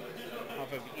turn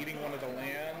off of eating one of the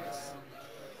lands,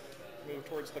 move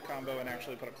towards the combo, and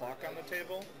actually put a clock on the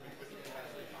table.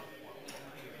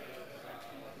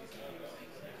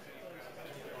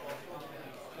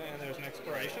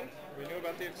 Exploration. We knew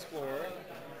about the Explorer.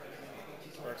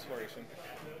 Or Exploration.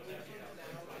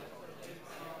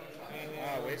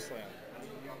 Wasteland.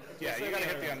 Yeah, you gotta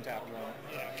hit the untapped one.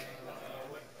 Yeah.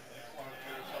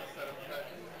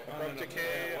 Abrupt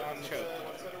Decay on Choke.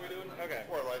 What set are we doing? Okay.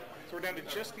 4 life. So we're down to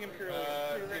just the Imperial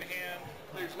in hand.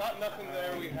 There's not nothing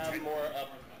there. We have more up.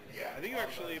 Yeah, I think you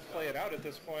actually play it out at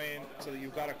this point so that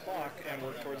you've got a clock and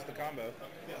work towards the combo.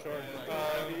 Sure.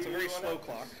 It's a very slow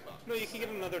clock. No, you can get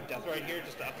another death right here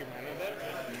just to up your mana a bit.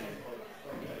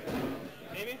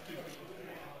 Maybe?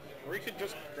 Or you could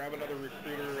just grab another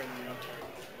recruiter and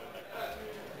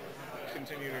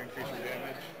continue to increase your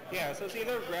damage. Yeah, so it's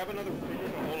either grab another recruiter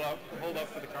and hold up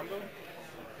for the combo.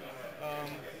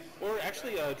 Or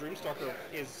actually, Dreamstalker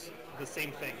is the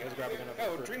same thing as grabbing another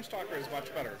Oh, recruiter. Dreamstalker is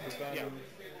much better, because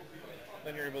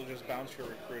then you're able to just bounce your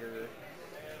recruiter,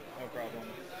 no problem.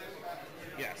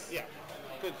 Yes. Yeah.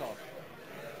 Good call.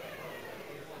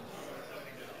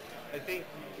 I think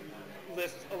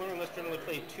Aluren lists generally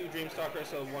play 2 Dreamstalkers,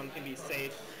 so one can be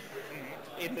safe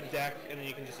in the deck, and then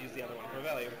you can just use the other one for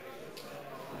value.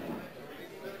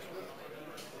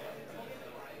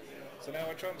 So now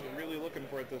what Sean's really looking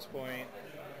for at this point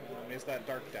is that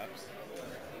Dark Depths.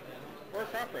 Or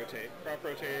Crop Rotate. Crop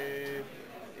Rotate,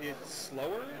 it's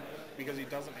slower because he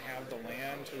doesn't have the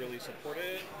land to really support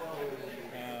it.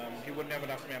 He wouldn't have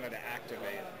enough mana to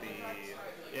activate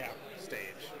the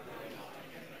stage.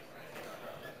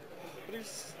 But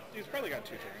he's probably got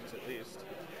 2 turns at least.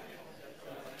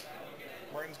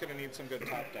 Martin's going to need some good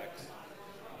top decks.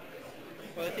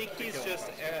 Well, I think he's just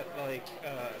at like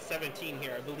 17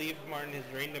 here. I believe Martin has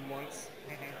drained him once,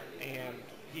 and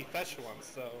he fetched once,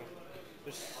 so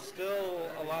there's still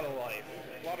a lot of life.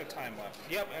 A lot of time left.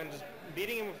 Yep, and just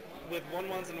beating him with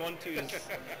 1-1s and 1-2s.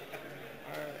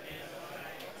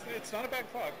 It's not a bad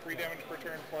clock. 3 damage per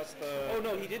turn plus the... Oh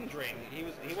no, he didn't drain. He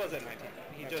was at 19.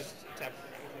 He just tapped.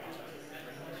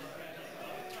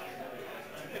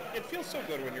 It feels so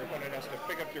good when your opponent has to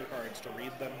pick up your cards to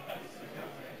read them.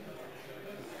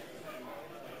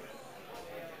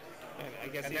 And I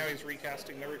guess now he's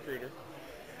recasting the recruiter.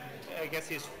 I guess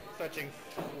he's fetching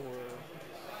for...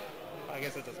 I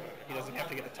guess it doesn't matter. He doesn't have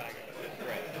to get the tiger.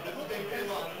 Right.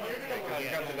 He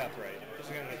got the death right. Just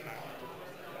gonna hit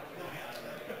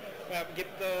now.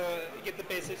 Get the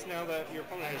basics now that your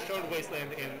opponent has shown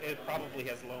Wasteland, and it probably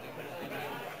has low.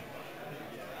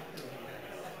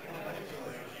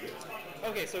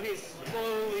 Okay, so he's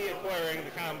slowly acquiring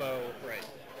the combo. Right.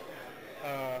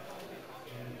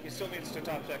 He still needs to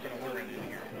top deck an Aluren in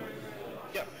here.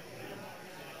 Yep.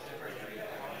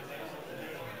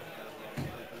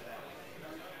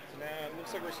 Now it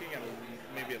looks like we're seeing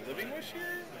maybe a Living Wish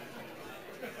here?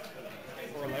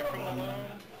 Or a Life from the Loam?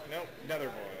 Nope, Nether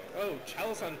Void. Oh,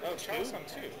 Chalice on Chalice 2? on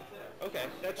 2. Okay,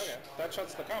 That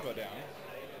shuts the combo down.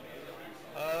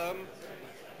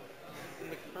 In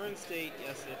the current state,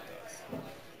 yes, it does.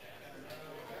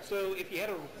 So if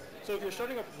you're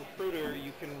starting up with Recruiter,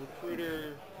 you can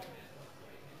Recruiter.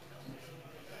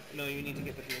 No, you need to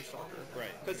get the Dreamstalker.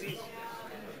 Right. Because he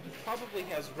probably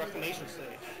has Reclamation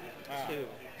Stage too.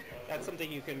 That's something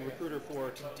you can Recruiter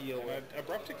for to deal with.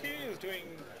 Abrupt Decay is doing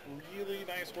really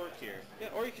nice work here. Yeah,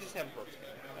 or you can just have Abrupt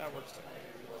Decay. That works too.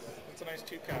 It's a nice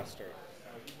 2-caster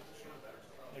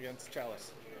against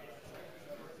Chalice.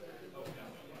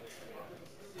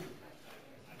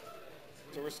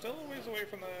 So we're still a ways away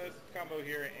from the combo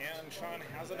here, and Sean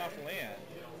has enough land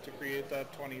to create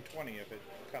that 20-20 if it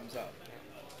comes up.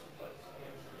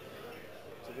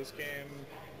 So this game,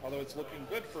 although it's looking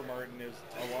good for Martin, is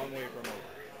a long way from over.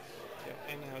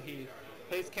 Yeah, and now he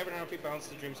plays Cavern Harpy, bounce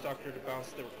the Dreamstalker to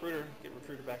bounce the Recruiter, get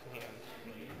Recruiter back in hand.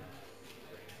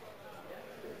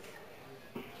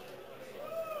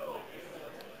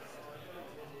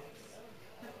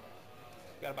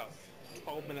 Got about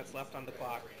 12 minutes left on the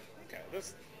clock. Okay,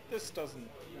 this doesn't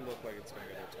look like it's going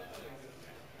to go to time.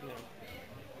 No.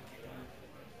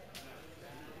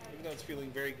 Even though it's feeling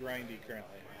very grindy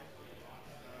currently.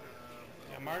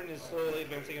 Yeah, Martin is slowly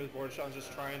advancing his board. Sean's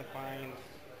just trying to find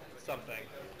something.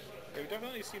 Yeah, we've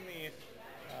definitely seen the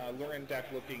Aluren deck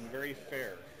looking very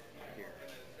fair here.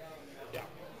 Yeah.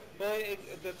 Well,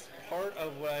 that's part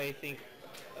of what I think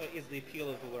is the appeal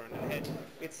of Aluren.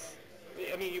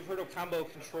 I mean, you've heard of combo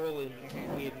control in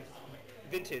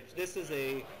Vintage. This is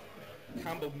a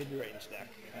combo mid-range deck.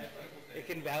 It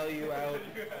can value out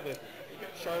with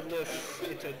Shardless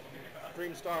into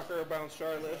Dreamstalker, bounce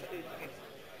Shardless,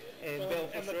 and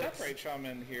And the Deathrite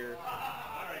Shaman here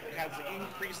has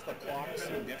increased the clock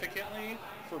significantly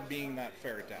for being that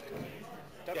fair deck.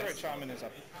 Deathrite Shaman is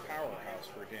a powerhouse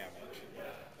for damage.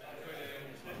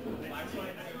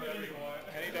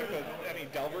 Any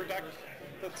Delver deck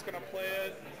deck that's going to play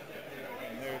it.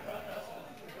 And they're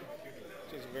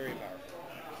just very powerful.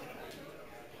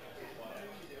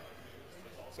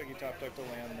 Looks like he top decked a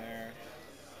land there.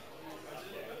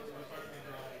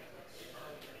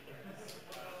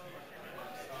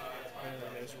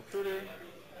 And there's Recruiter. And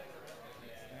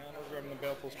we're grabbing the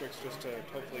Baleful Strix just to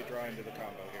hopefully draw into the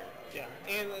combo here. Yeah,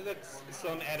 and that's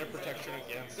some added protection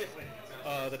against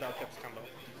the Dark Depths combo.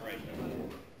 Right.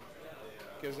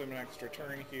 Gives him an extra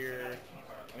turn here.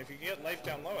 And if you can get life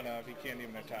down low enough, he can't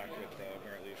even attack with the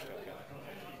Merit Leash token.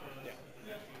 Yeah.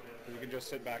 You can just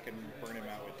sit back and burn him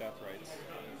out with Death Rights.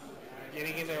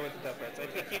 Getting in there with the Death Rights. I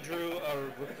think he drew a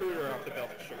Recruiter off the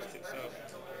Baleful Strix too, so...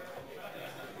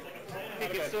 He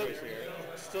can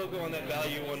still go on that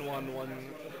value 1/1,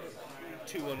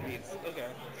 1/2/1 beats. Okay.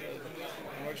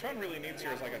 And what Sean really needs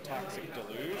here is like a Toxic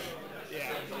Deluge.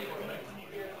 Yeah.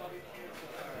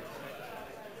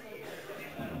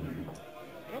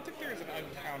 I don't think there is an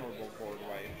uncounterable board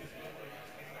white.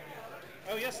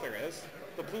 Oh yes, there is.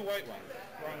 The blue-white one.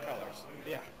 Wrong colors.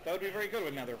 Yeah. That would be very good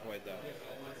with Nether Void, though.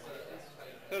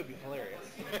 That would be hilarious.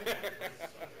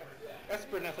 That's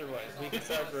for Nether Void. We can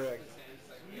start for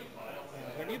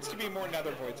there needs to be more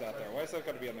Nether Voids out there. Why is that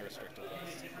got to be on the restricted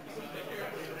list?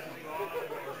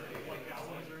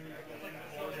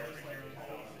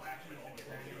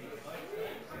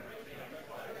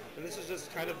 And this is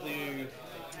just kind of the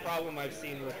problem I've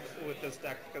seen with this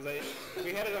deck, because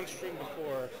we had it on stream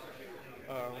before,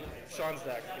 Sean's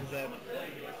deck, is that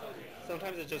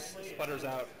sometimes it just sputters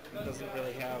out and doesn't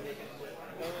really have...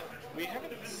 We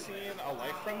haven't seen a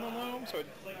life from the loam, so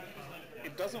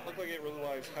it doesn't look like it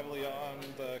relies heavily on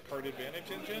the card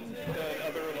advantage engine that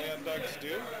other land decks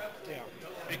do. Yeah.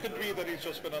 It could be that he's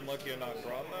just been unlucky and not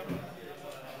drawn them.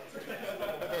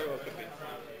 That very well could be.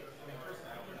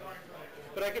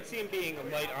 But I could see him being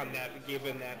light on that,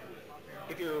 given that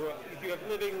if you have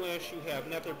Living Wish, you have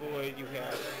Nether Void, you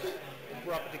have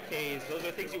Abrupt Decays, those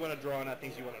are things you want to draw, not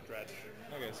things you want to dredge.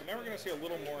 Okay, so now we're going to see a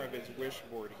little more of his wish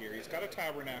board here. He's got a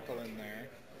Tabernacle in there.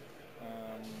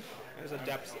 There's a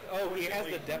Depths. Oh, he has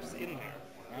the Depths in there.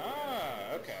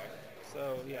 Ah, okay.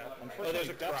 So, yeah. Unfortunately, there's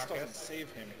a Depths Crocus. doesn't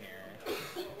save him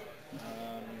here.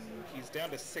 He's down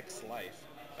to 6 life.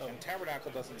 Oh. And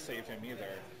Tabernacle doesn't save him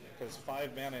either, because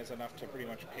 5 mana is enough to pretty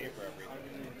much pay for everything.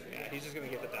 Yeah, he's just going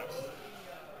to get the Depths.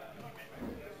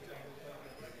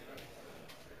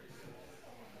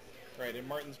 Right, and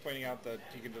Martin's pointing out that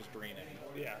he can just drain it.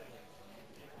 Yeah.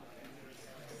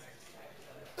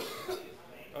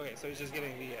 Okay, so he's just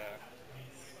getting the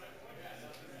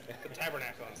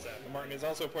Tabernacle instead. And Martin is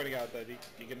also pointing out that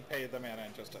he can pay the mana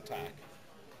and just attack.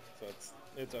 So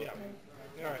it's open.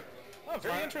 Yeah. All right. Oh,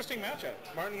 very interesting matchup.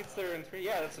 Martin gets there in 3.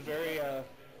 Yeah, that's a very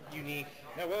unique.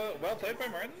 Yeah, well played by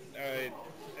Martin.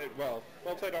 Well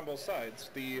played on both sides.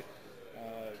 The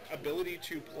ability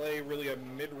to play really a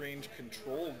mid-range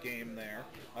control game there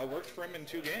worked for him in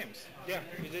 2 games. Yeah,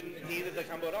 he didn't need the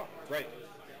combo at all. Right.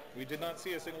 We did not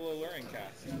see a single Aluren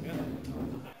cast. Yeah.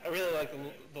 I really like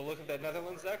the look of that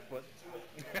Netherlands deck, but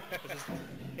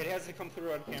it hasn't come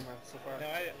through on camera so far. No,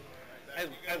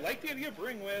 I like the idea of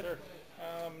Bring with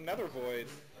Nether Void,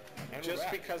 and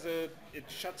just because it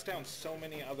shuts down so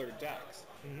many other decks.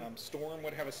 Mm-hmm. Storm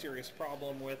would have a serious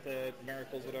problem with it.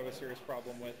 Miracles would have a serious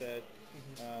problem with it.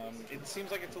 Mm-hmm. It seems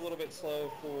like it's a little bit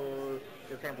slow for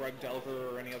your kind of Rug Delver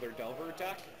or any other Delver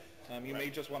deck. You may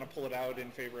just want to pull it out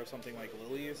in favor of something like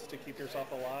Lilies to keep yourself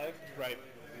alive. Right.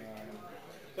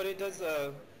 But it does,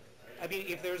 I mean,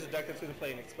 if there's a deck that's going to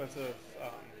play an expensive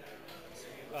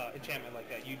enchantment like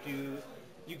that, you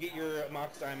get your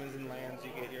Mox Diamonds and lands,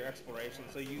 you get your Exploration,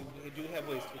 so you do have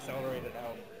ways to accelerate it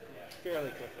out fairly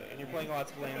quickly. And you're playing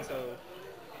lots of lands, so,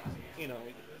 you know,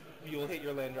 you'll hit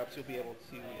your land drops, you'll be able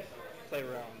to play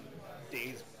around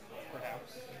days,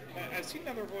 perhaps. I've seen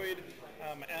Nether Void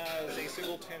as a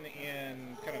singleton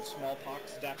in kind of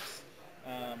smallpox decks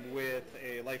with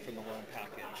a Life in the Loam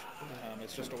package.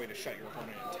 It's just a way to shut your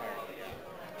opponent entirely out.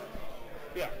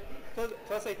 Yeah.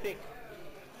 Plus I think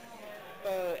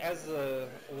as a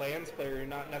lands player, you're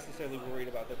not necessarily worried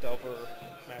about the Delver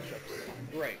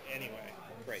matchups. Right. Anyway.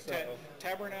 Right. So,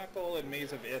 Tabernacle and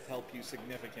Maze of Ith help you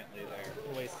significantly there.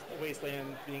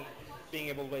 Wasteland, being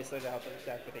able to wasteland out the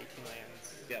deck with 18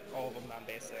 lands. Yep. All of them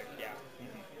non-basic. Yeah.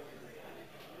 Mm-hmm.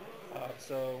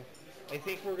 So I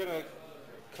think we're going to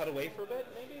cut away for a bit,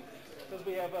 maybe? Because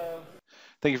we have a...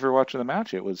 Thank you for watching the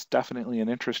match. It was definitely an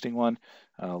interesting one.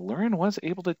 Aluren was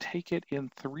able to take it in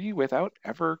 3 without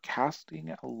ever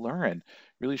casting Aluren.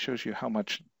 Really shows you how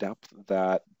much depth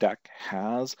that deck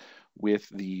has with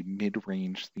the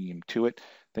mid-range theme to it.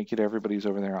 Thank you to everybody who's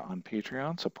over there on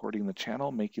Patreon supporting the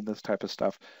channel, making this type of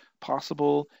stuff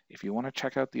possible, if you want to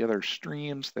check out the other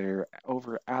streams, they're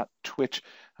over at Twitch.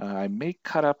 I may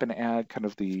cut up and add kind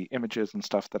of the images and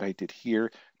stuff that I did here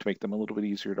to make them a little bit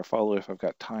easier to follow if I've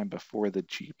got time before the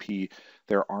GP.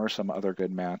 There are some other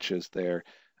good matches there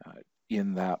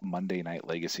in that Monday Night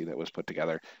Legacy that was put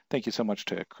together. Thank you so much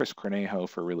to Chris Cornejo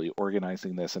for really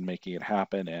organizing this and making it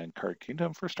happen, and Card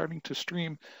Kingdom for starting to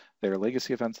stream their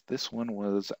Legacy events. This one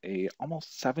was a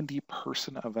almost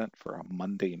 70-person event for a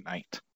Monday night.